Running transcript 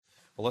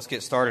Well, let's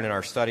get started in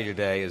our study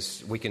today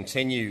as we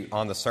continue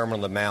on the Sermon on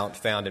the Mount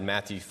found in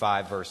Matthew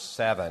 5, verse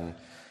 7.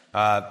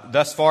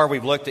 Thus far,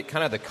 we've looked at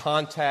kind of the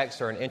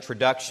context or an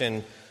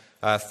introduction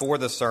for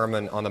the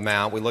Sermon on the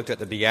Mount. We looked at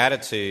the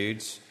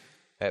Beatitudes,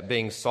 at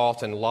being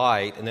salt and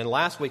light. And then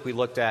last week we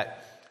looked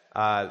at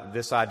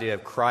this idea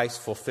of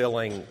Christ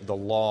fulfilling the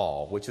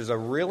law, which is a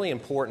really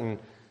important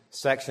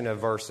section of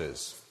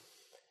verses.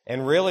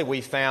 And really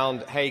we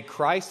found, hey,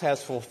 Christ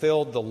has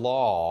fulfilled the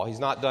law. He's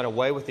not done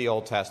away with the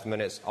Old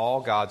Testament. It's all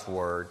God's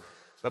Word.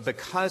 But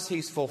because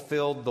He's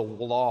fulfilled the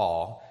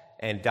law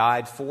and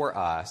died for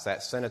us,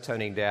 that sin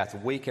atoning death,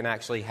 we can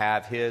actually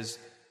have His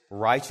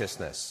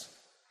righteousness,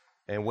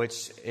 in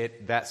which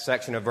that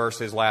section of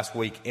verses last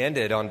week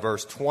ended on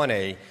verse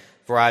 20.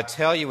 For I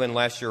tell you,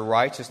 unless your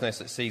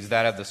righteousness exceeds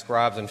that of the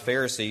scribes and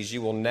Pharisees,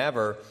 you will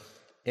never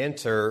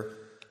enter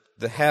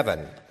the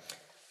heaven.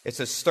 It's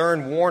a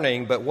stern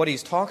warning, but what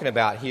he's talking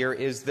about here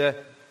is the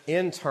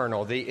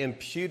internal, the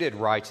imputed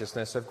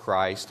righteousness of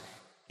Christ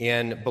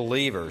in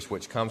believers,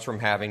 which comes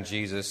from having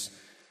Jesus,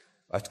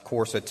 of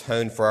course,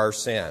 atone for our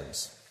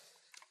sins.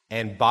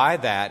 And by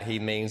that, he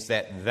means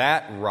that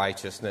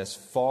righteousness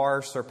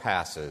far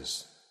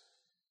surpasses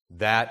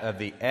that of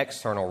the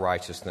external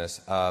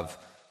righteousness of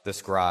the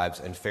scribes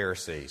and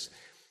Pharisees.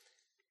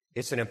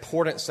 It's an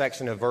important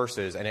section of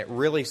verses, and it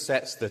really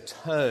sets the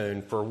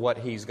tone for what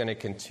he's going to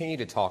continue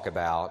to talk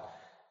about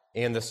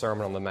in the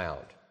Sermon on the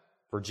Mount.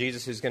 For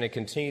Jesus is going to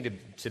continue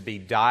to be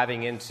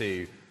diving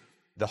into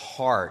the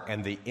heart,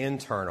 and the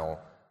internal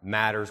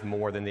matters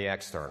more than the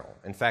external.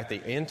 In fact,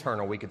 the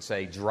internal, we could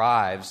say,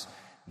 drives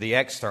the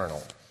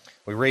external.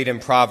 We read in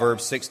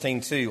Proverbs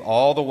 16:2,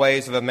 all the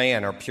ways of a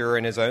man are pure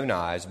in his own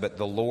eyes, but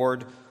the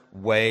Lord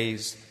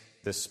weighs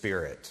the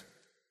spirit.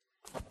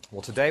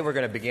 Well, today we're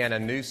going to begin a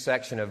new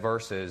section of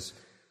verses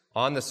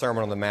on the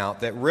Sermon on the Mount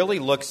that really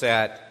looks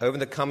at, over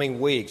the coming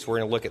weeks, we're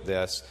going to look at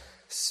this,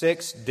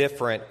 6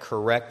 different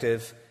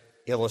corrective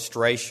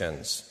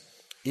illustrations.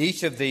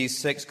 Each of these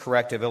 6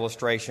 corrective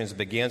illustrations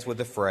begins with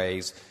the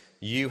phrase,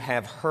 you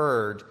have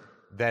heard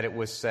that it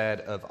was said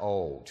of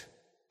old.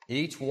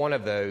 Each one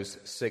of those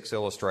 6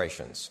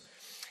 illustrations.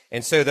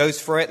 And so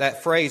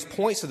that phrase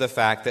points to the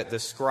fact that the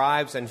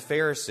scribes and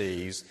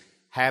Pharisees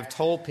have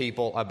told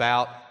people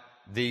about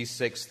these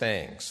 6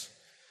 things.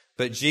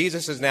 But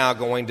Jesus is now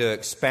going to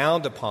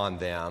expound upon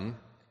them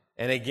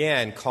and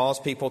again cause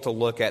people to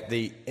look at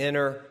the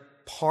inner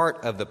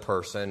part of the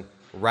person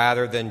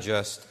rather than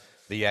just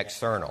the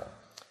external.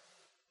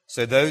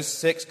 So those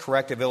 6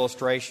 corrective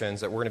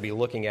illustrations that we're going to be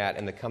looking at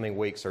in the coming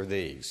weeks are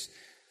these.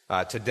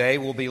 Today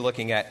we'll be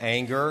looking at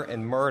anger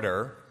and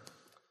murder,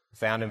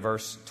 found in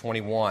verse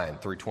 21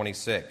 through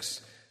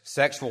 26.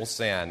 Sexual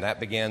sin,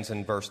 that begins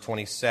in verse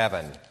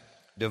 27.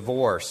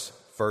 Divorce,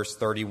 verse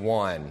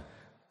 31,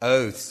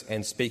 oaths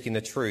and speaking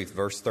the truth,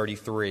 verse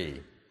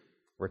 33,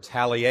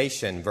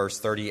 retaliation, verse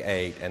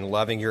 38, and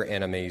loving your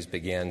enemies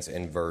begins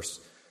in verse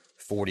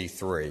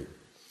 43.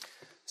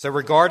 So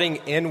regarding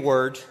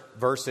inward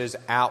versus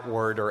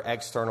outward or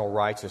external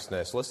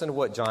righteousness, listen to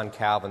what John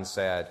Calvin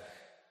said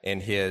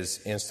in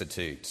his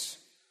Institutes.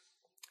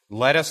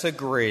 Let us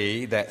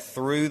agree that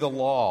through the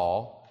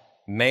law,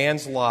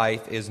 man's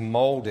life is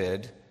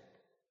molded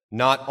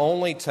not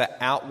only to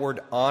outward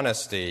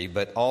honesty,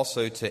 but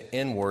also to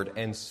inward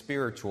and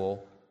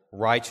spiritual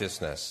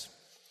righteousness.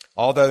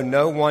 Although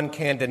no one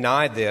can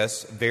deny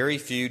this, very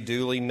few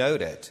duly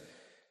note it.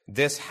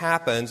 This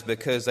happens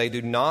because they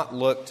do not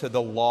look to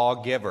the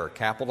lawgiver,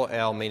 capital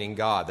L meaning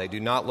God. They do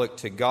not look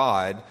to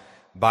God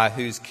by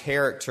whose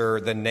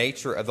character the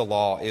nature of the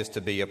law is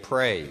to be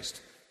appraised.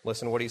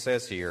 Listen to what he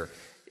says here.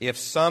 If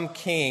some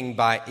king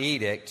by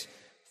edict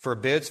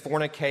forbids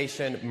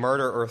fornication,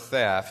 murder, or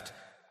theft,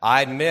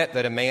 I admit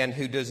that a man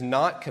who does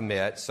not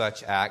commit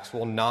such acts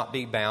will not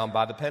be bound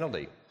by the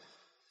penalty.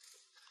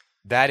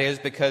 That is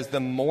because the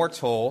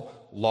mortal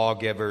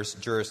lawgiver's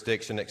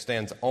jurisdiction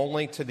extends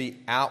only to the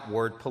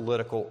outward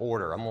political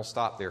order. I'm going to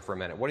stop there for a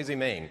minute. What does he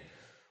mean?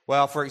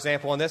 Well, for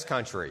example, in this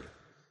country,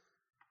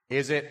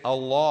 is it a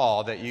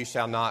law that you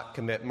shall not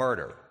commit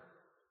murder?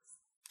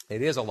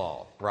 It is a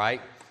law,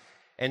 right?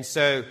 And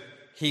so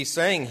he's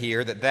saying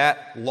here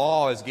that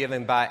law is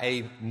given by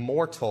a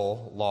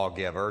mortal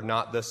lawgiver,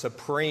 not the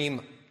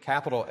supreme,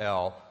 capital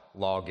L,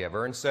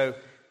 lawgiver. And so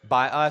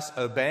by us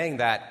obeying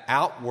that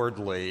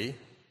outwardly,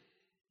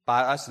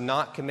 by us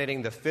not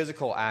committing the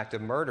physical act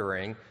of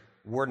murdering,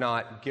 we're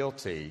not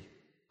guilty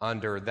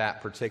under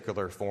that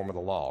particular form of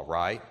the law,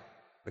 right?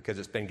 Because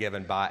it's been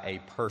given by a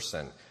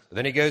person. But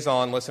then he goes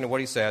on, listen to what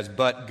he says,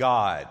 but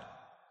God,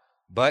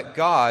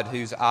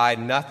 whose eye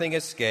nothing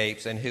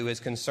escapes and who is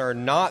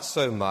concerned not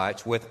so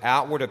much with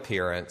outward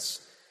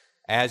appearance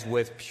as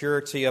with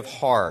purity of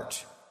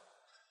heart,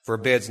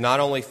 forbids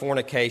not only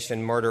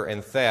fornication, murder,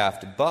 and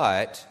theft,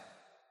 but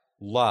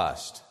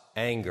lust,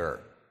 anger,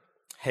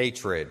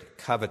 hatred,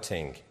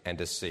 coveting, and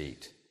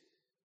deceit.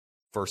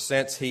 For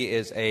since he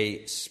is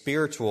a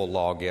spiritual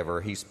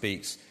lawgiver, he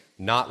speaks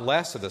not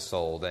less of the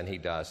soul than he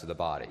does of the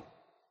body.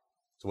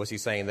 So what's he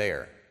saying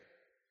there?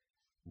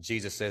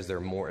 Jesus says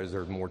there's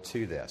more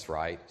to this,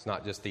 right? It's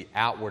not just the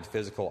outward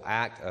physical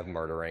act of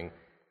murdering,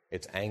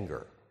 it's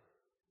anger,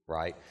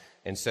 right?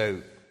 And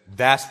so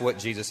that's what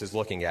Jesus is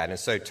looking at. And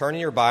so turn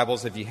in your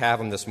Bibles, if you have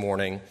them this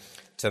morning,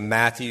 to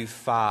Matthew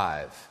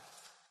 5,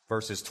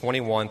 verses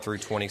 21 through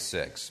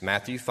 26.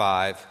 Matthew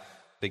 5,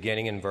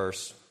 beginning in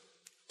verse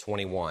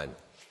 21.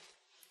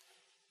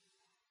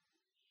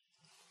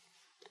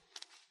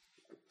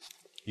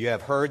 You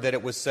have heard that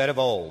it was said of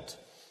old,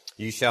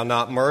 you shall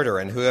not murder,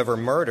 and whoever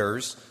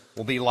murders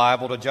will be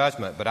liable to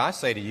judgment. But I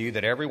say to you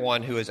that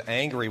everyone who is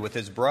angry with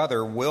his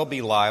brother will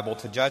be liable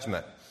to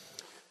judgment.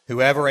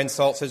 Whoever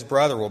insults his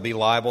brother will be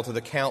liable to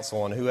the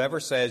council, and whoever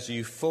says,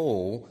 you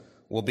fool,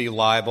 will be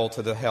liable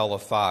to the hell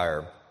of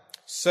fire.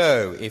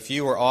 So, if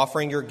you are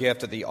offering your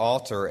gift at the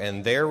altar,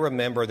 and there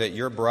remember that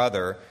your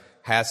brother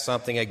has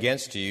something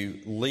against you,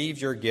 leave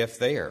your gift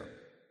there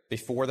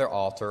before their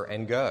altar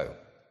and go.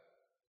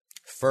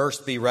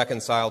 First be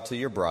reconciled to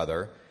your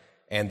brother,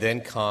 and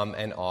then come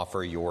and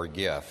offer your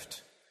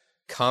gift.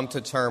 Come to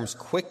terms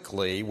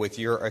quickly with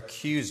your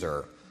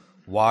accuser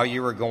while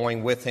you are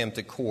going with him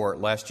to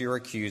court, lest your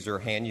accuser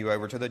hand you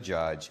over to the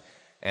judge,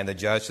 and the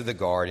judge to the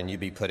guard, and you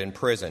be put in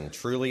prison.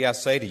 Truly I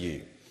say to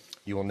you,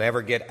 you will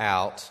never get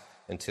out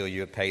until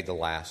you have paid the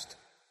last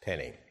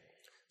penny.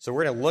 So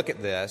we're going to look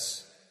at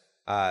this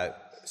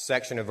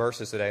section of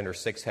verses today under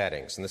 6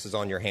 headings, and this is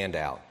on your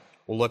handout.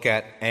 We'll look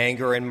at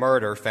anger and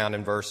murder, found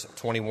in verse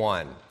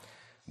 21.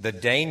 The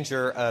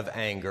danger of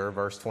anger,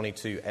 verse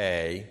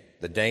 22a.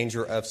 The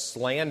danger of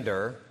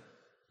slander,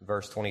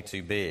 verse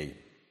 22b.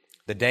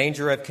 The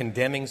danger of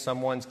condemning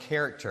someone's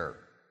character,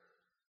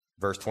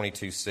 verse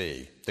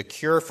 22c. The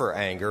cure for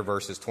anger,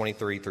 verses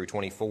 23 through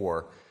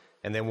 24.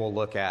 And then we'll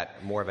look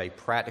at more of a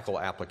practical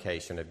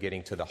application of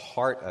getting to the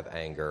heart of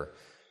anger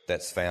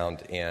that's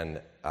found in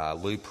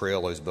Lou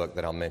Priolo's book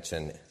that I'll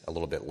mention a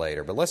little bit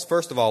later. But let's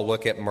first of all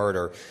look at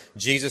murder.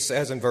 Jesus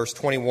says in verse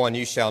 21,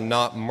 you shall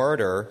not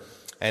murder,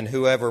 and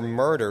whoever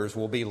murders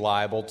will be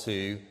liable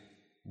to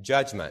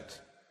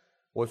judgment.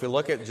 Well, if we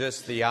look at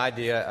just the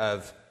idea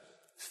of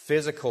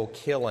physical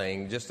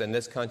killing just in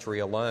this country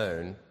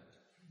alone,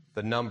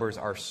 the numbers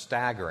are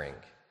staggering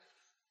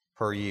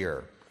per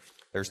year.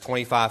 There's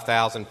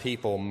 25,000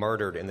 people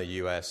murdered in the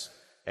U.S.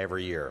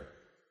 every year.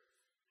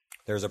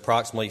 There's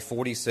approximately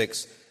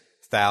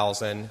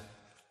 46,000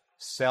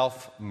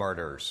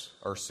 self-murders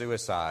or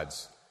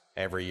suicides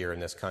every year in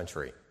this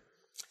country.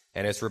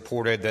 And it's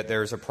reported that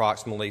there's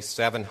approximately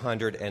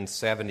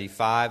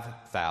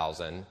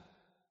 775,000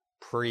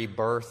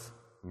 pre-birth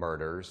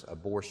murders,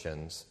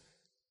 abortions,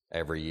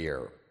 every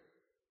year.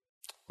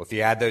 Well, if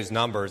you add those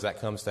numbers, that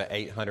comes to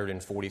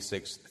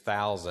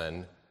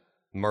 846,000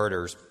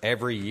 murders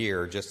every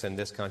year just in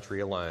this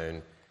country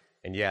alone.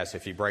 And yes,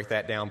 if you break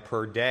that down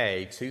per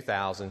day,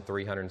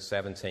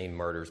 2,317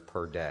 murders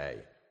per day.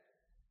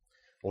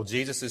 Well,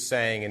 Jesus is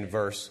saying in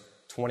verse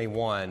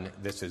 21,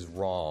 this is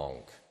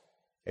wrong.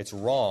 It's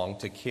wrong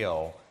to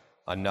kill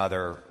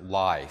another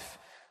life.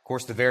 Of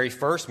course, the very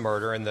first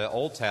murder in the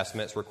Old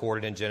Testament is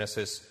recorded in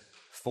Genesis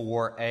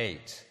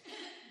 4:8.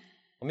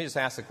 Let me just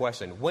ask the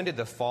question, when did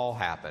the fall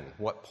happen?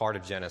 What part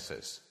of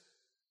Genesis?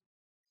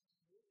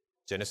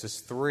 Genesis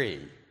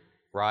 3,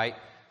 right?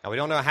 Now, we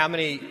don't know how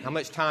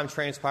much time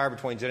transpired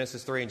between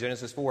Genesis 3 and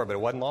Genesis 4, but it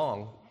wasn't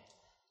long. It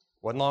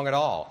wasn't long at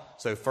all.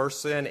 So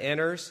first sin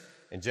enters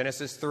in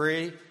Genesis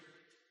 3.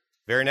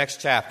 Very next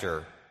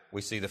chapter,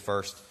 we see the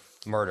first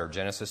murder,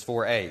 Genesis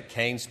 4:8.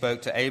 Cain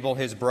spoke to Abel,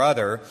 his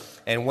brother,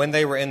 and when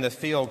they were in the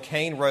field,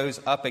 Cain rose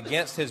up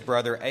against his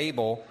brother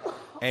Abel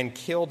and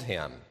killed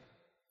him.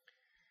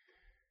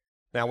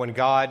 Now, when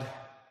God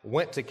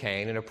went to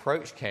Cain and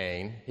approached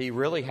Cain, he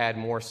really had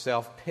more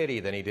self-pity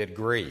than he did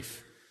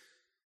grief.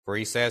 For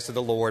he says to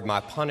the Lord,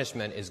 my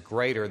punishment is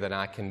greater than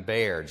I can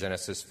bear,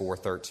 Genesis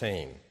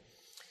 4:13.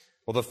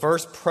 Well, the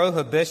first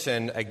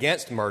prohibition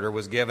against murder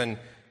was given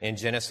in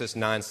Genesis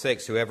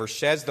 9:6. Whoever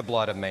sheds the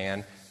blood of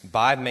man,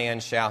 by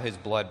man shall his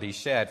blood be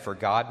shed, for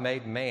God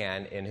made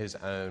man in his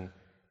own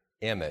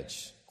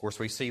image. Of course,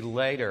 we see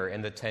later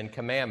in the 10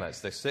 Commandments,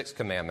 the 6th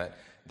commandment,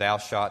 thou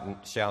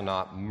shalt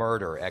not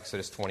murder,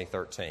 Exodus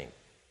 20:13.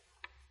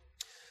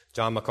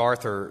 John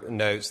MacArthur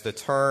notes the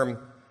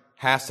term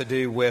has to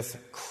do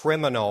with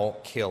criminal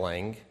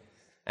killing,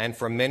 and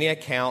from many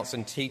accounts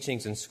and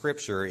teachings in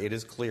Scripture, it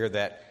is clear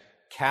that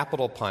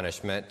capital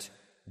punishment,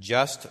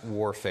 just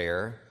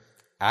warfare,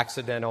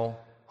 accidental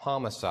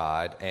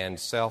homicide, and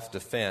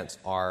self-defense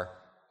are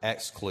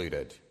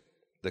excluded.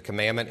 The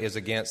commandment is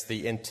against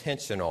the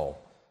intentional,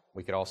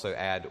 we could also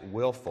add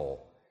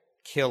willful,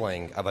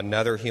 killing of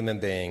another human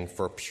being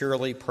for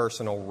purely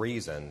personal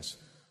reasons,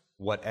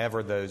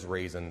 whatever those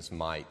reasons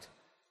might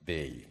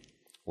be.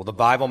 Well, the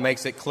Bible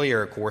makes it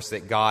clear, of course,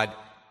 that God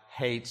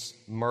hates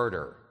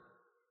murder.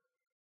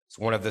 It's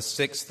one of the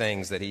 6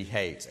 things that he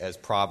hates, as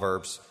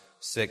Proverbs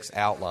 6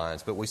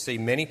 outlines. But we see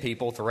many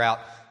people throughout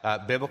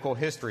biblical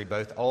history,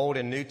 both Old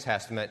and New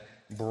Testament,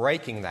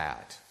 breaking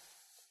that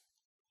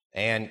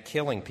and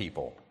killing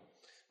people.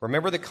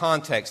 Remember the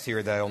context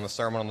here, though, on the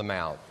Sermon on the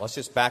Mount. Let's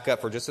just back up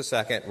for just a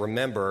second.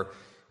 Remember,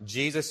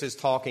 Jesus is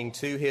talking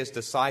to his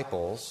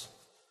disciples,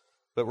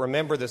 but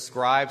remember the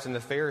scribes and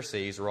the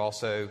Pharisees are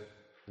also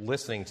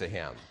listening to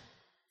him.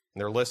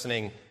 And they're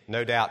listening,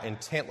 no doubt,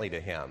 intently to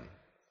him.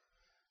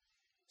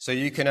 So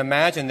you can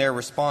imagine their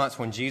response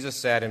when Jesus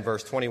said in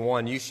verse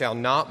 21, "You shall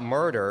not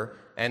murder,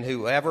 and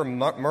whoever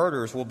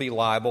murders will be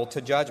liable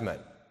to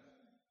judgment."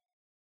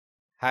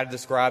 How did the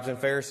scribes and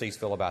Pharisees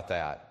feel about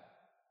that?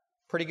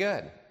 Pretty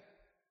good.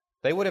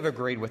 They would have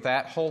agreed with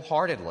that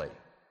wholeheartedly.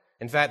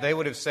 In fact, they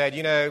would have said,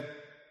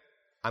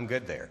 I'm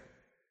good there.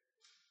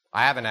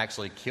 I haven't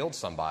actually killed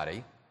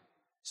somebody.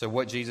 So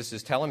what Jesus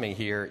is telling me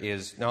here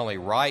is not only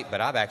right,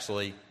 but I've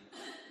actually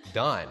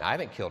done. I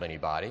haven't killed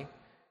anybody.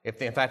 If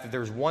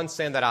there's one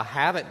sin that I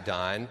haven't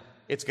done,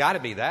 it's got to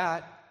be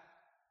that,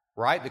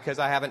 right? Because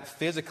I haven't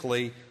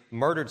physically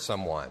murdered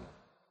someone.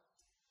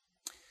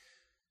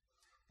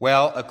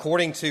 Well,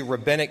 according to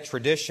rabbinic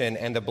tradition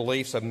and the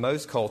beliefs of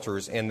most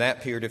cultures in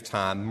that period of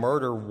time,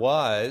 murder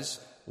was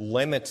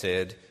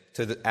limited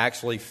to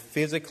actually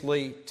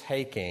physically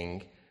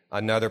taking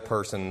another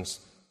person's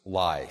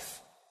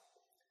life.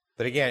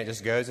 But again, it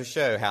just goes to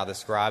show how the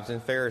scribes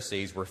and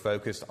Pharisees were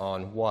focused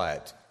on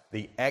what?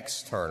 The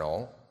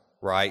external,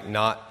 right?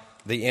 Not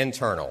the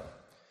internal.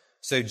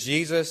 So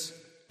Jesus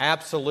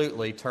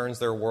absolutely turns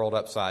their world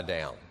upside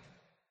down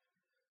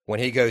when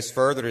he goes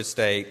further to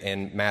state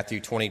in Matthew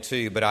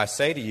 22, "But I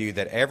say to you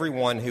that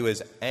everyone who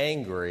is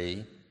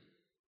angry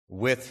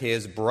with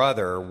his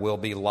brother will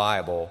be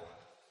liable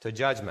to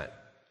judgment."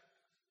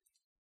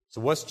 So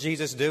what's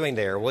Jesus doing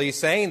there? Well, he's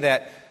saying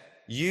that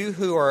you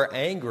who are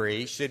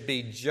angry should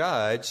be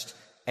judged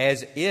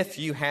as if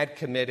you had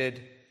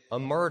committed a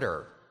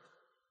murder.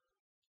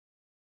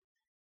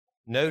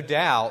 No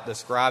doubt the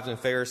scribes and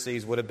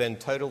Pharisees would have been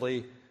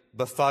totally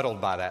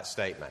befuddled by that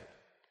statement,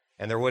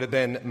 and there would have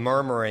been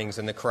murmurings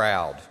in the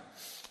crowd.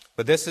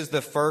 But this is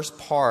the first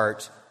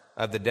part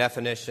of the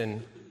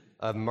definition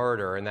of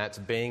murder, and that's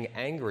being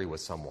angry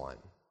with someone.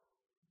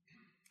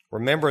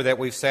 Remember that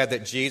we've said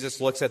that Jesus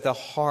looks at the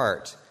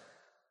heart,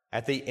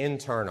 at the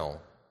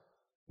internal,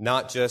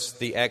 not just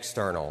the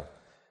external.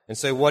 And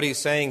so what he's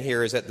saying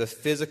here is that the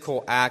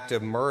physical act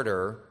of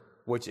murder,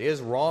 which is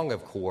wrong,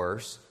 of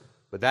course,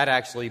 but that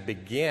actually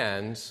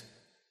begins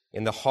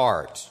in the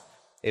heart.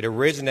 It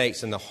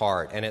originates in the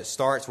heart, and it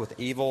starts with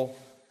evil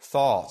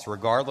thoughts,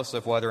 regardless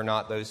of whether or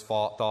not those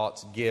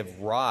thoughts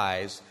give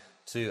rise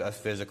to a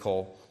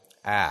physical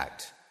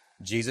act.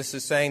 Jesus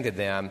is saying to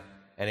them,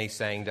 and he's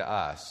saying to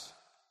us,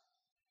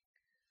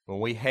 when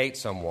we hate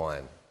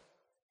someone,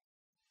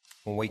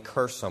 when we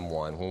curse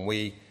someone, when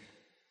we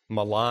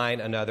malign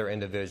another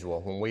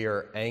individual, when we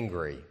are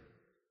angry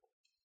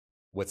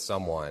with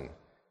someone,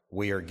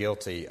 we are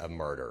guilty of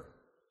murder.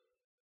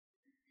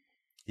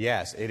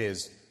 Yes, it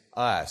is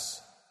us,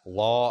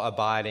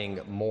 law-abiding,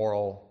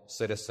 moral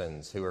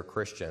citizens who are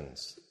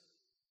Christians,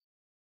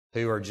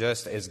 who are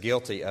just as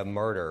guilty of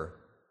murder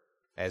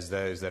as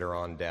those that are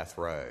on death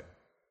row.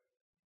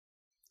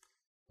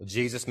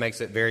 Jesus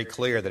makes it very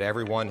clear that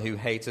everyone who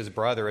hates his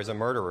brother is a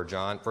murderer,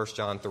 1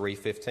 John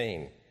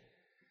 3:15.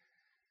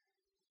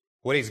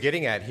 What he's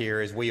getting at here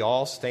is we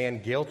all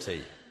stand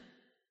guilty,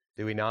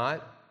 do we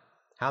not?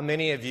 How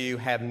many of you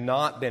have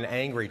not been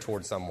angry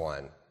toward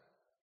someone?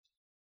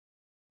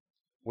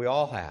 We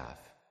all have.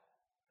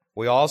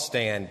 We all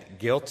stand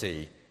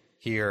guilty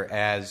here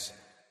as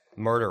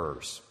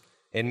murderers.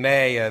 In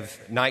May of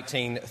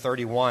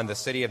 1931, the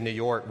city of New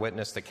York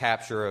witnessed the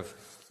capture of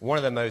one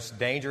of the most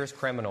dangerous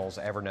criminals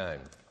ever known.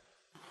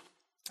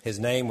 His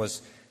name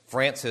was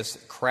Francis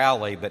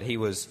Crowley, but he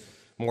was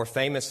more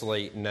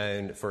famously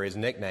known for his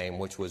nickname,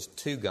 which was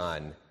Two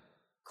Gun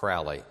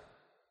Crowley.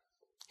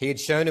 He had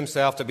shown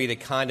himself to be the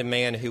kind of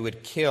man who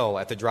would kill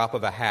at the drop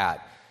of a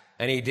hat.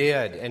 And he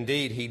did.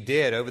 Indeed, he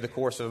did, over the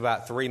course of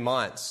about 3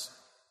 months,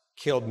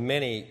 killed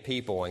many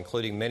people,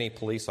 including many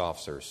police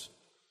officers.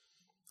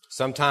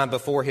 Sometime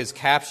before his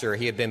capture,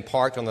 he had been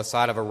parked on the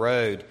side of a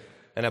road,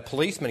 and a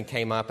policeman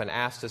came up and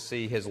asked to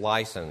see his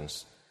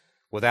license.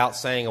 Without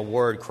saying a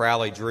word,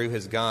 Crowley drew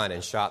his gun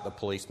and shot the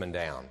policeman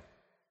down.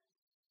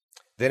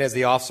 Then, as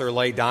the officer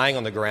lay dying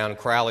on the ground,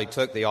 Crowley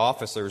took the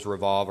officer's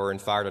revolver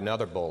and fired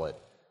another bullet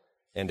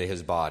into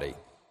his body.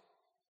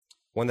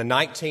 When the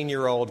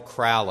 19-year-old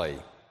Crowley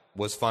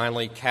was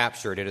finally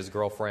captured at his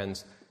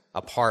girlfriend's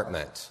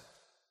apartment,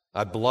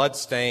 a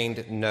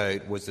blood-stained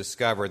note was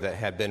discovered that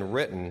had been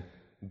written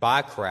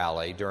by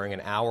Crowley during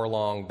an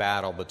hour-long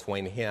battle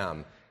between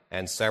him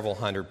and several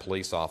hundred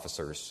police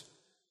officers.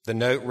 The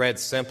note read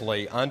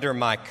simply, "Under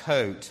my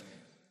coat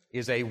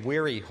is a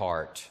weary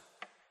heart,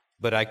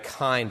 but a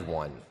kind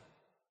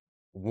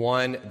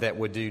one that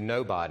would do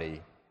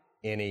nobody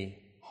any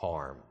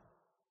harm."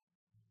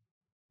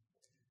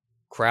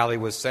 Crowley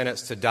was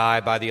sentenced to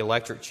die by the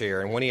electric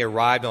chair, and when he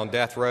arrived on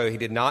death row, he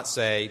did not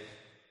say,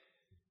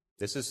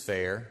 "This is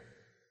fair.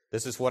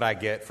 This is what I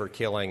get for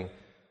killing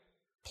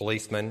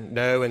policemen."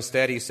 No,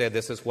 instead he said,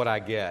 "This is what I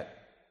get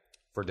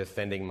for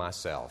defending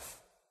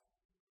myself."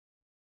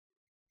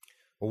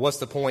 Well, what's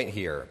the point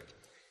here?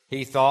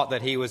 He thought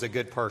that he was a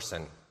good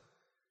person.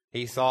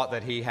 He thought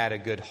that he had a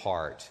good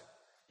heart.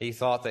 He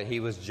thought that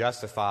he was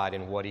justified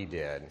in what he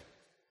did,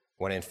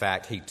 when in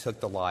fact he took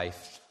the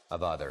life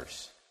of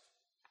others.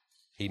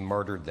 He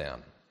murdered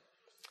them.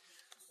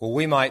 Well,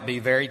 we might be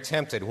very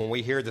tempted when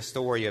we hear the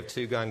story of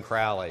Two Gun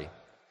Crowley,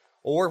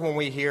 or when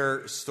we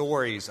hear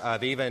stories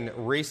of even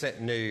recent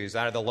news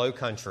out of the Low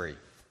Country,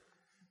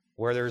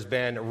 where there's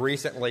been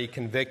recently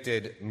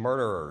convicted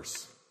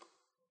murderers,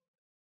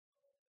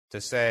 to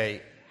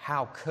say,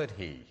 how could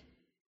he?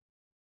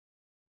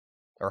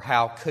 Or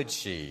how could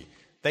she?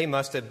 They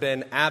must have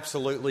been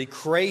absolutely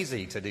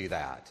crazy to do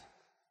that.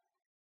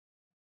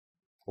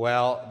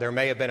 Well, there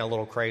may have been a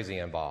little crazy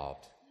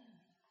involved.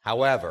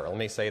 However, let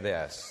me say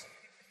this.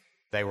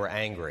 They were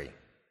angry.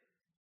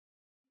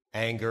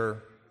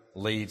 Anger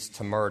leads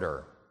to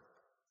murder.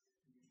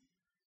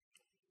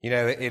 You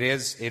know, it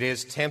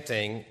is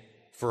tempting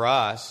for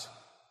us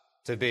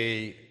to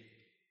be,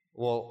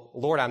 well,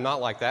 Lord, I'm not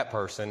like that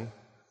person,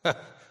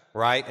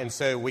 right? And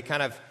so we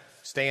kind of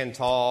stand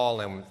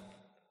tall and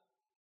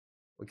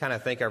we kind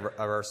of think of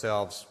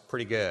ourselves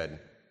pretty good.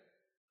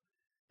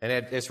 And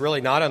it's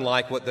really not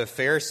unlike what the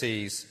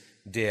Pharisees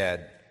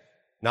did,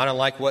 not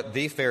unlike what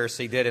the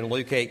Pharisee did in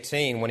Luke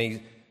 18 when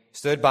he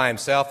stood by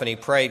himself and he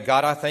prayed,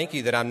 God, I thank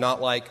you that I'm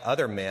not like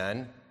other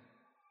men,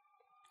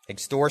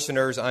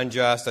 extortioners,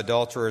 unjust,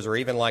 adulterers, or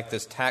even like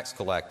this tax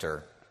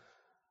collector.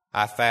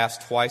 I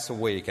fast twice a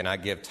week and I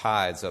give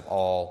tithes of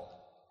all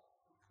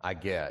I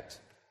get.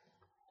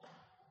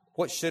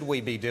 What should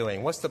we be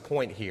doing? What's the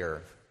point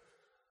here?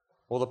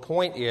 Well, the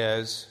point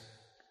is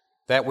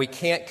that we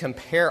can't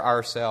compare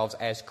ourselves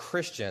as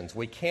Christians.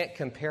 We can't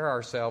compare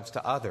ourselves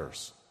to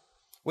others.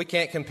 We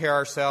can't compare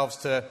ourselves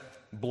to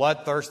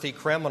bloodthirsty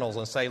criminals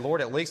and say, Lord,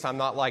 at least I'm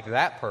not like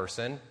that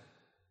person.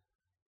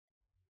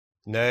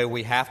 No,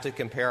 we have to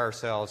compare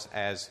ourselves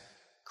as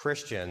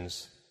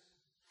Christians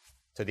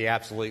to the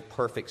absolute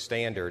perfect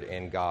standard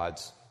in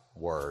God's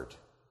Word.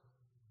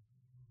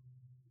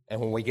 And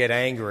when we get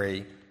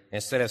angry,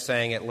 instead of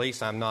saying, at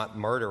least I'm not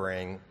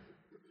murdering,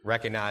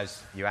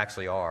 recognize you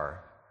actually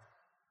are,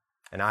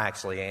 and I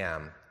actually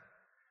am.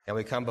 And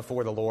we come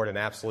before the Lord in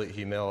absolute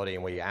humility,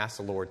 and we ask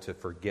the Lord to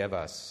forgive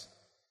us.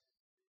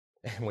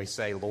 And we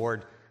say,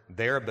 Lord,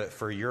 there but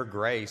for your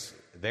grace,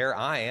 there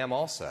I am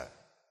also.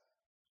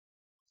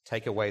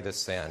 Take away the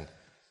sin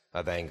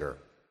of anger.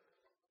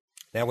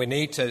 Now we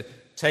need to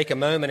take a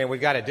moment, and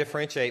we've got to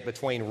differentiate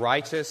between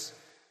righteous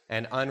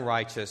and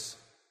unrighteous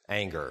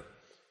anger.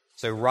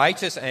 So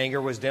righteous anger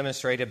was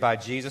demonstrated by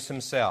Jesus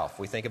himself.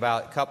 We think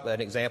about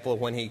an example of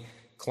when he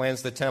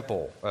cleansed the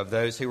temple of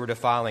those who were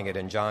defiling it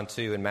in John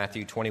 2 and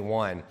Matthew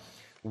 21.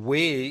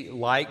 We,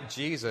 like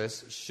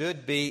Jesus,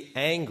 should be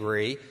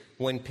angry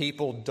when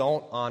people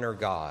don't honor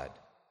God,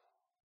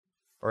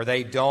 or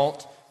they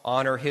don't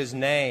honor his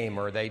name,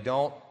 or they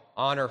don't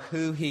honor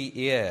who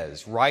he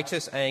is.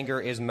 Righteous anger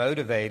is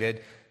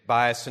motivated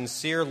by a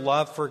sincere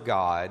love for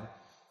God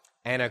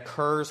and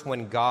occurs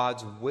when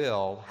God's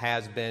will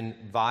has been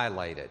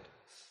violated.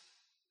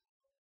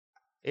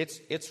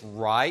 It's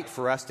right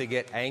for us to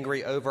get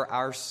angry over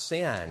our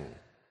sin,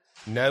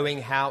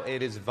 knowing how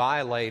it has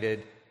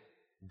violated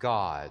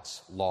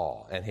God's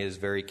law and his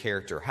very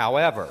character.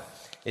 However,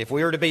 if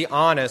we were to be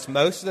honest,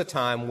 most of the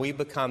time we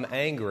become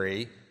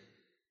angry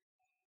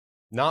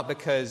not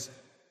because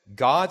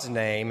God's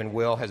name and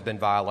will has been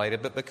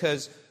violated, but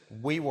because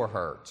we were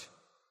hurt.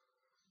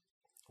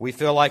 We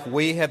feel like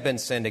we have been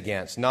sinned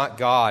against, not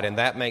God, and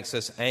that makes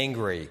us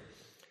angry.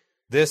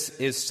 This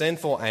is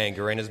sinful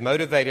anger and is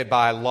motivated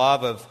by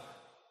love of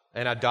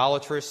an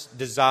idolatrous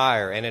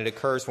desire, and it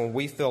occurs when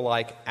we feel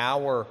like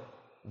our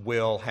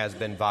will has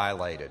been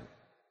violated.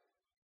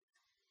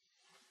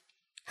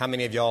 How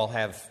many of y'all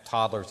have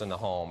toddlers in the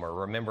home or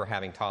remember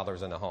having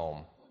toddlers in the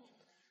home?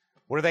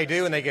 What do they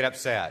do when they get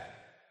upset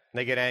and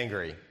they get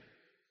angry?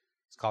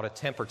 It's called a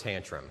temper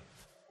tantrum,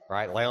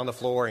 right? Lay on the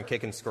floor and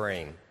kick and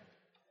scream.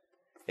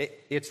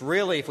 It's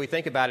really, if we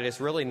think about it, it's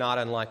really not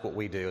unlike what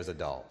we do as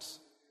adults.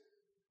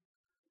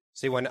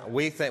 See,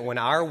 when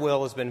our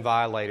will has been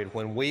violated,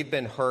 when we've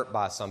been hurt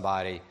by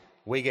somebody,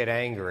 we get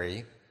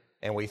angry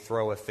and we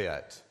throw a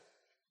fit.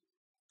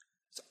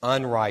 It's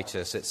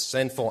unrighteous. It's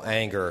sinful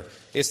anger.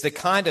 It's the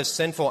kind of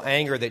sinful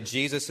anger that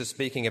Jesus is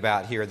speaking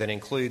about here that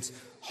includes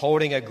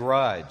holding a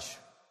grudge,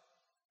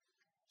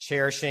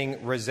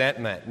 cherishing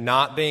resentment,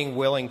 not being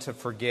willing to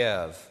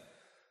forgive,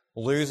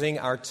 losing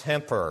our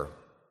temper,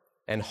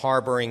 and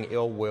harboring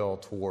ill will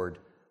toward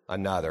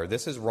another.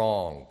 This is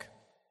wrong,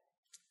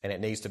 and it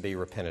needs to be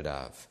repented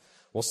of.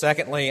 Well,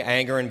 secondly,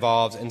 anger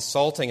involves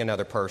insulting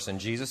another person.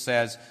 Jesus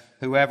says,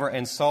 whoever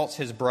insults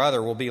his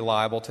brother will be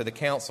liable to the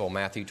council,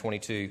 Matthew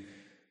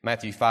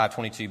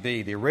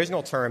 5:22b. The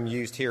original term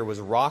used here was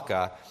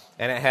raka,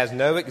 and it has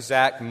no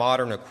exact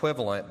modern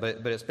equivalent,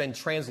 but it's been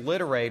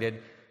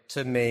transliterated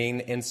to mean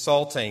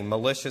insulting,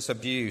 malicious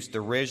abuse,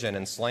 derision,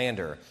 and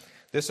slander.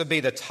 This would be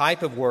the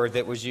type of word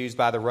that was used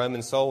by the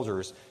Roman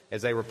soldiers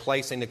as they were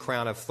placing the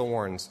crown of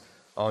thorns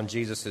on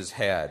Jesus'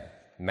 head,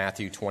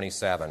 Matthew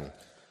 27.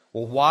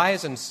 Well, why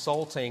is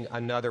insulting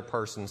another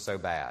person so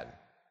bad?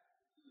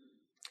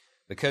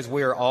 Because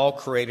we are all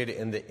created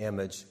in the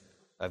image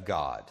of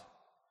God.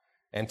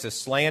 And to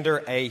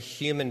slander a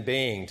human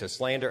being, to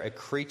slander a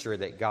creature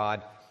that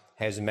God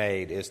has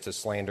made, is to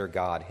slander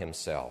God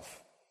himself.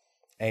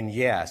 And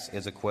yes,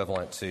 is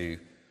equivalent to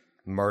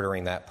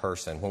murdering that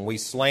person. When we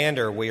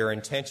slander, we are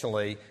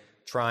intentionally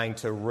trying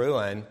to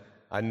ruin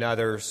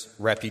another's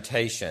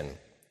reputation.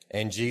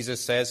 And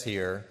Jesus says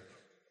here,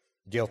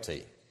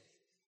 guilty.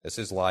 This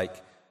is like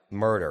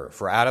murder.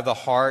 For out of the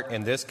heart,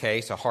 in this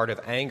case, a heart of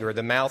anger,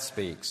 the mouth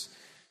speaks.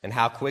 And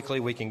how quickly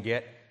we can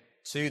get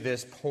to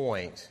this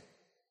point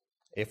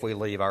if we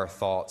leave our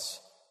thoughts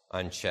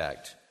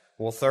unchecked.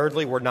 Well,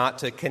 thirdly, we're not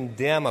to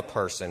condemn a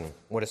person,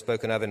 what is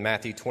spoken of in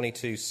Matthew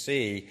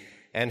 22c,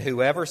 and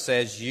whoever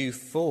says, you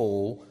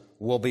fool,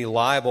 will be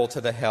liable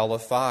to the hell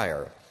of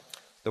fire.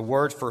 The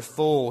word for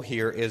fool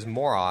here is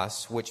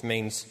moros, which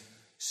means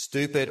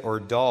stupid or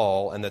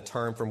dull, and the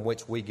term from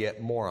which we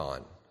get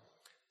moron.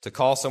 To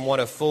call someone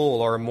a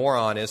fool or a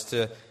moron is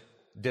to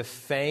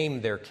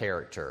defame their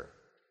character,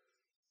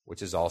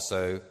 which is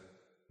also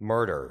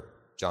murder.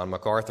 John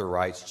MacArthur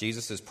writes,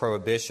 Jesus'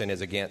 prohibition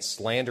is against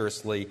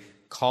slanderously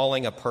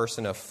calling a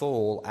person a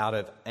fool out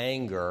of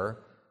anger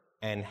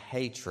and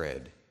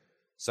hatred.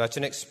 Such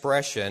an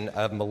expression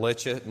of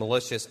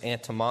malicious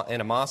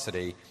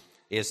animosity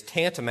is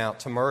tantamount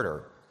to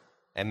murder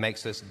and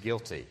makes us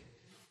guilty.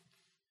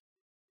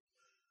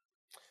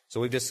 So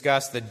we've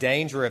discussed the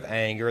danger of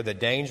anger, the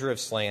danger of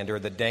slander,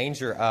 the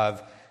danger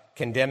of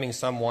condemning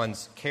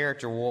someone's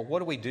character. Well, what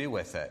do we do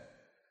with it?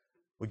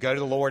 We go to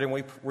the Lord and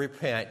we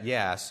repent,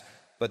 yes,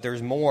 but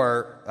there's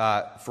more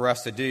for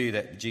us to do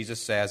that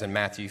Jesus says in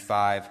Matthew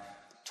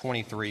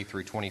 5:23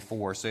 through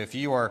 24. So if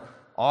you are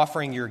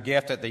offering your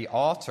gift at the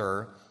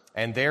altar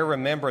and there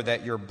remember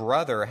that your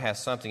brother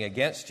has something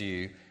against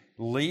you,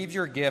 leave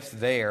your gift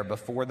there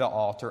before the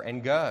altar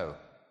and go.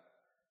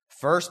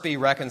 First be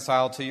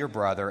reconciled to your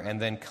brother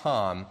and then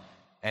come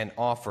and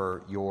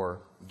offer your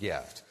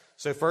gift.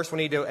 So first we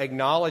need to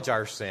acknowledge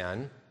our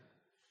sin,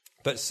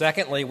 but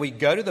secondly, we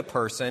go to the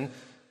person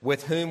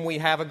with whom we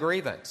have a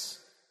grievance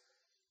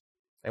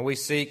and we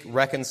seek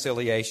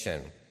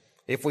reconciliation.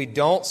 If we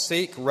don't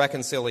seek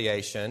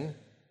reconciliation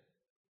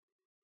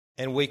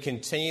and we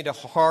continue to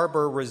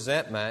harbor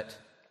resentment,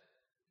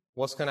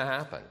 what's going to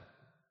happen?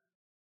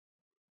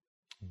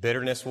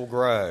 Bitterness will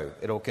grow.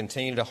 It'll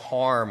continue to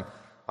harm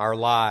our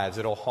lives.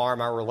 It'll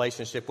harm our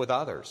relationship with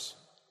others.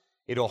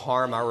 It'll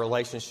harm our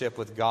relationship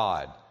with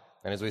God.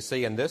 And as we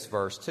see in this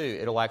verse too,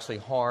 it'll actually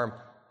harm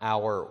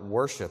our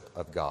worship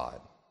of God.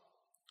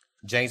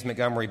 James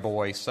Montgomery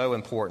Boyce, so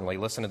importantly,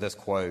 listen to this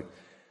quote,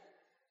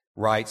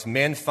 writes,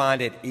 men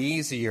find it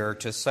easier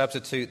to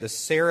substitute the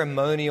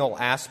ceremonial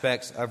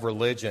aspects of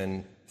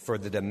religion for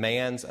the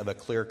demands of a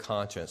clear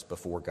conscience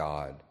before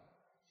God.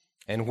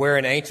 And where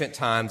in ancient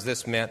times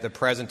this meant the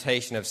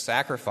presentation of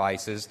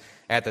sacrifices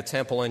at the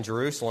temple in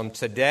Jerusalem,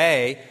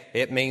 today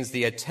it means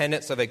the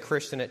attendance of a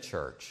Christian at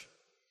church,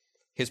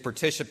 his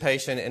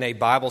participation in a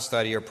Bible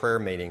study or prayer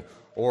meeting,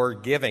 or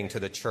giving to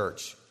the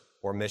church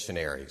or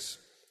missionaries.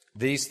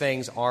 These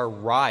things are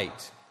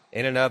right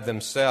in and of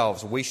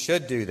themselves. We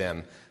should do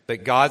them,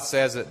 but God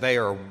says that they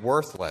are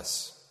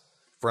worthless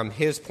from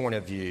His point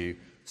of view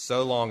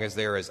so long as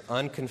there is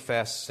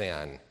unconfessed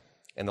sin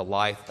in the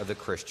life of the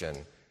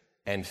Christian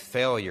and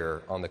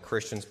failure on the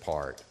Christian's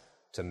part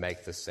to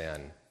make the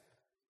sin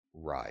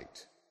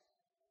right.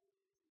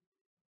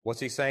 What's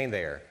he saying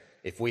there?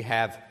 If we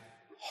have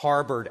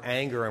harbored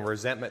anger and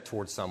resentment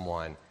towards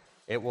someone,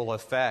 it will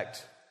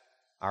affect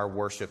our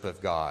worship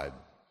of God.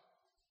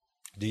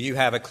 Do you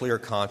have a clear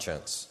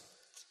conscience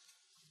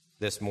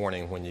this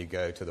morning when you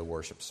go to the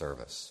worship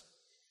service?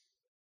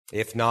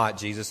 If not,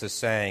 Jesus is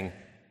saying,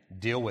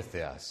 deal with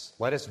this.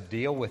 Let us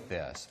deal with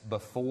this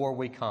before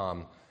we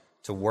come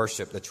to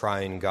worship the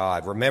triune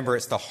God. Remember,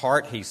 it's the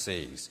heart He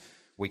sees.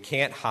 We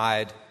can't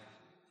hide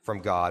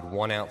from God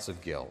 1 ounce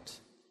of guilt.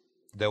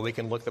 Though we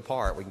can look the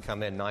part, we can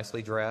come in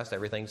nicely dressed,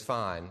 everything's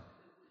fine,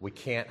 we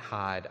can't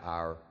hide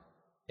our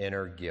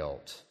inner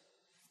guilt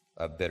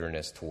of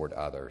bitterness toward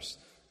others.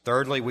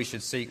 Thirdly, we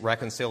should seek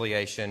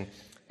reconciliation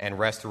and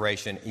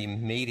restoration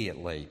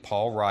immediately.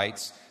 Paul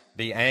writes,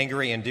 be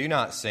angry and do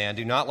not sin.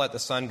 Do not let the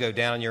sun go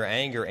down in your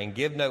anger, and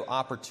give no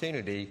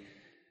opportunity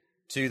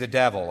to the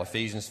devil.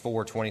 Ephesians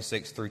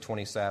 4:26 through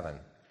 27.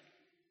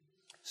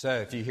 So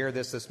if you hear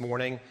this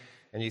morning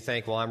and you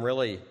think, well, I'm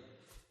really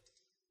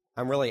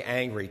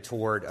angry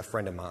toward a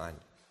friend of mine,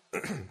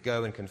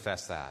 go and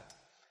confess that.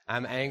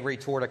 I'm angry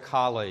toward a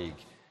colleague,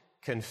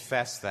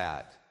 confess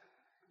that.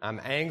 I'm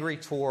angry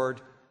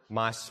toward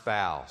my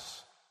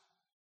spouse,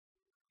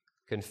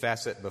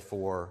 confess it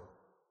before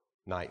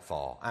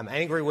nightfall. I'm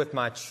angry with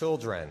my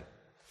children,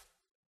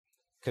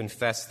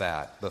 confess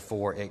that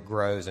before it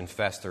grows and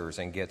festers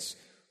and gets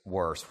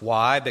worse.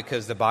 Why?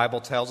 Because the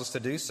Bible tells us to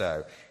do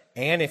so.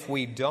 And if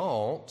we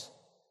don't,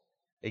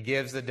 it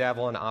gives the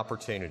devil an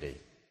opportunity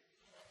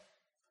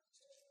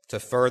to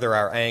further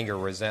our anger,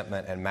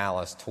 resentment, and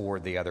malice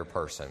toward the other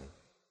person.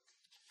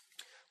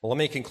 Well, let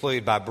me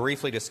conclude by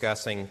briefly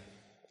discussing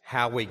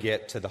how we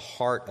get to the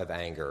heart of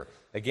anger.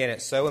 Again,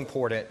 it's so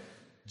important.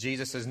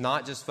 Jesus is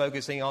not just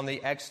focusing on the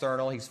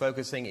external, he's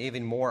focusing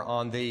even more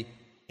on the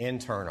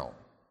internal,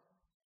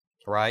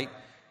 right?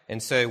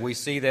 And so we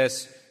see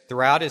this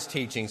throughout his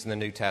teachings in the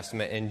New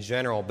Testament in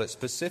general, but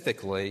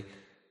specifically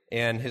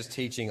in his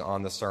teaching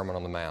on the Sermon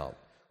on the Mount.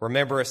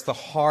 Remember, it's the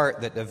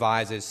heart that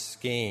devises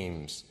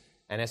schemes,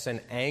 and it's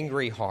an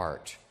angry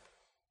heart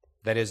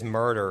that is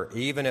murder,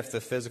 even if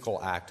the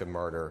physical act of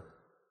murder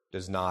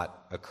does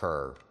not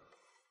occur.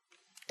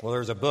 Well,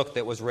 there's a book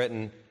that was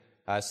written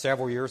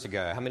several years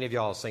ago. How many of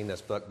y'all have seen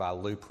this book by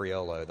Lou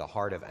Priolo, The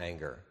Heart of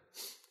Anger?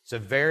 It's a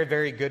very,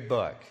 very good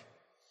book,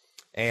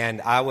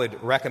 and I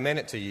would recommend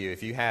it to you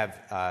if you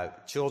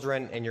have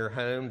children in your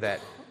home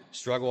that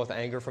struggle with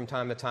anger from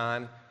time to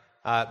time,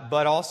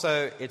 but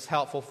also it's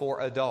helpful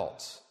for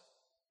adults.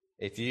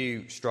 If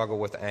you struggle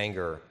with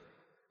anger,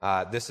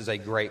 this is a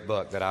great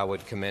book that I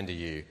would commend to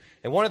you.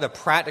 And one of the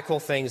practical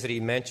things that he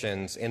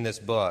mentions in this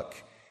book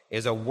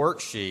is a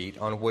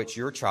worksheet on which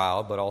your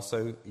child, but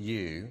also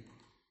you,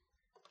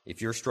 if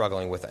you're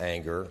struggling with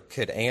anger,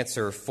 could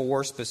answer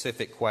 4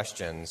 specific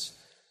questions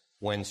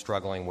when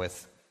struggling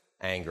with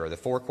anger. The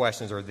 4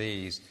 questions are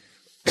these,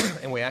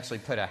 and we actually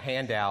put a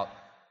handout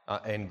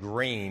in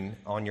green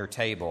on your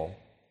table.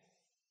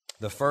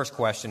 The first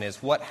question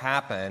is, what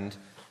happened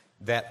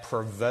that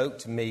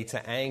provoked me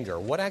to anger?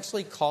 What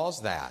actually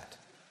caused that?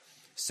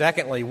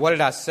 Secondly, what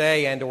did I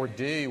say and or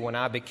do when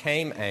I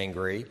became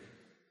angry?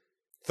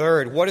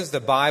 Third, what does the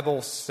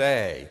Bible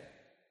say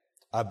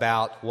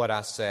about what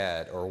I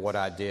said or what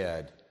I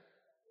did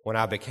when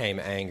I became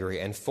angry?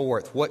 And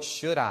fourth, what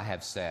should I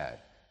have said?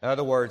 In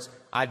other words,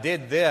 I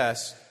did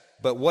this,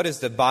 but what does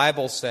the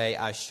Bible say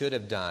I should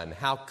have done?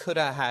 How could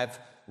I have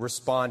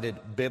responded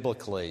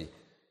biblically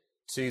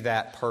to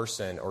that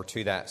person or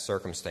to that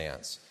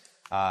circumstance?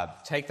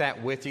 Take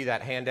that with you.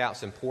 That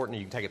handout's important.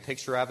 You can take a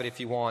picture of it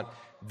if you want.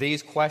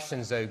 These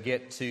questions, though,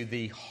 get to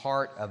the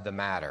heart of the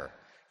matter,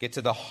 get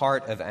to the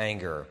heart of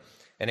anger,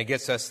 and it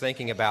gets us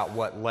thinking about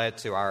what led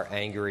to our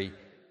angry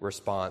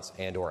response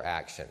and or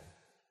action.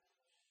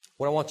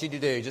 What I want you to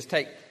do, just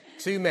take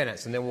 2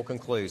 minutes and then we'll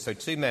conclude. So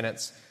 2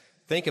 minutes,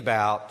 think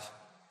about,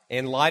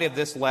 in light of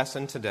this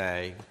lesson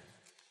today,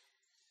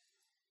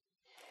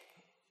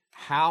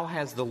 how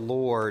has the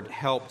Lord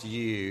helped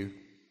you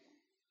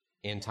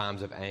in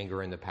times of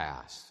anger in the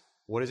past?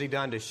 What has he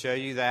done to show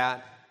you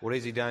that? What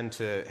has he done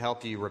to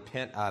help you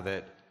repent of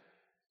it?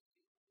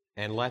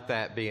 And let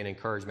that be an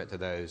encouragement to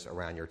those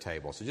around your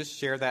table. So just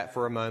share that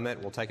for a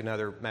moment. We'll take about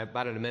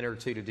a minute or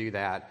two to do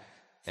that,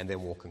 and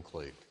then we'll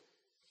conclude.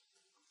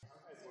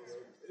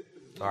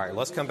 All right,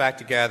 let's come back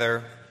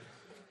together.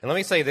 And let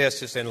me say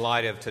this just in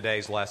light of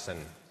today's lesson.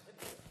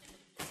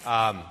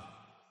 The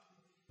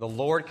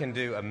Lord can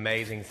do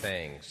amazing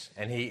things,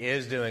 and he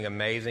is doing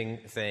amazing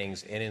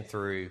things in and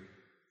through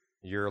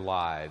your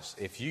lives.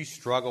 If you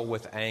struggle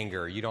with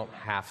anger, you don't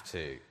have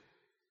to.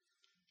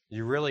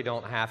 You really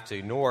don't have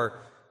to, nor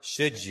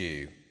should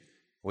you.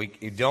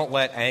 You don't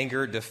let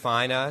anger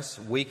define us.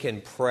 We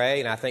can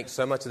pray, and I think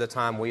so much of the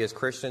time we as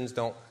Christians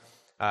don't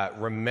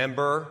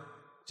remember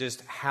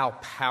just how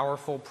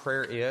powerful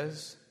prayer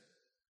is.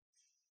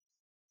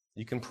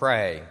 You can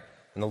pray,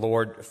 and the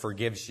Lord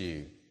forgives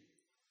you.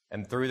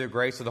 And through the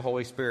grace of the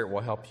Holy Spirit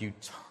will help you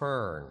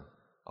turn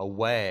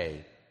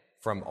away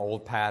from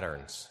old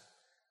patterns,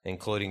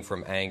 including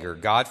from anger.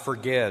 God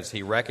forgives.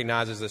 He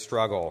recognizes the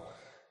struggle.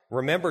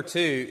 Remember,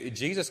 too,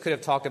 Jesus could have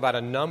talked about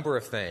a number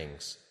of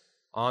things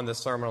on the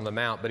Sermon on the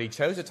Mount, but he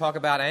chose to talk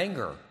about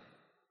anger.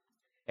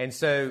 And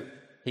so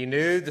he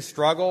knew the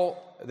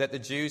struggle that the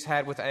Jews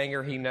had with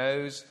anger. He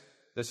knows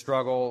the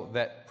struggle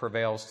that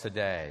prevails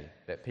today,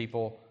 that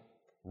people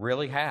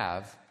really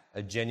have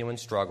a genuine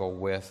struggle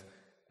with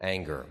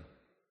anger.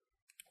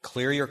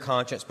 Clear your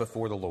conscience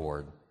before the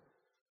Lord.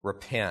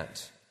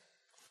 Repent.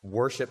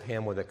 Worship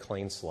him with a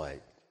clean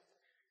slate.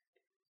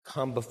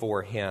 Come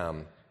before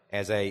him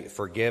as a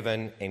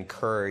forgiven,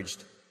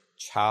 encouraged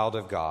child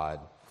of God,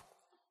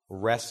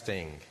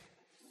 resting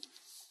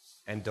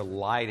and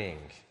delighting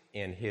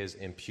in his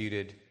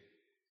imputed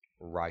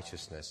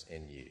righteousness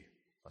in you.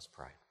 Let's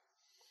pray.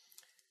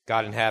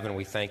 God in heaven,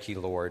 we thank you,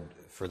 Lord,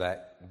 for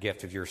that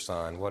gift of your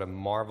Son. What a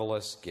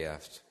marvelous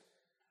gift.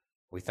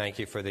 We thank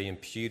you for the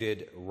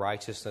imputed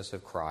righteousness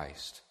of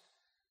Christ.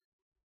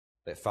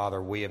 That,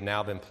 Father, we have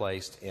now been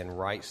placed in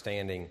right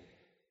standing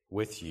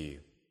with you.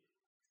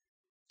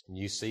 And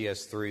you see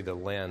us through the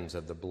lens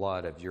of the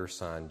blood of your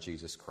Son,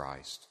 Jesus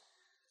Christ.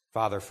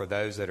 Father, for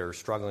those that are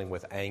struggling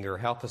with anger,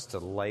 help us to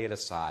lay it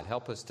aside.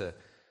 Help us to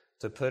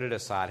put it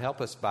aside.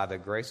 Help us by the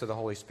grace of the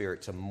Holy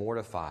Spirit to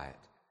mortify it.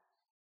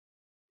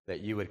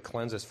 That you would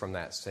cleanse us from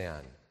that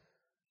sin.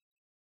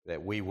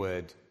 That we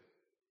would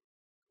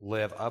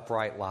live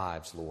upright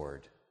lives,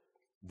 Lord,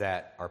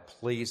 that are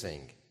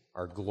pleasing,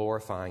 are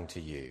glorifying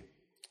to you.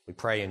 We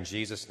pray in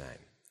Jesus' name.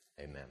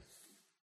 Amen.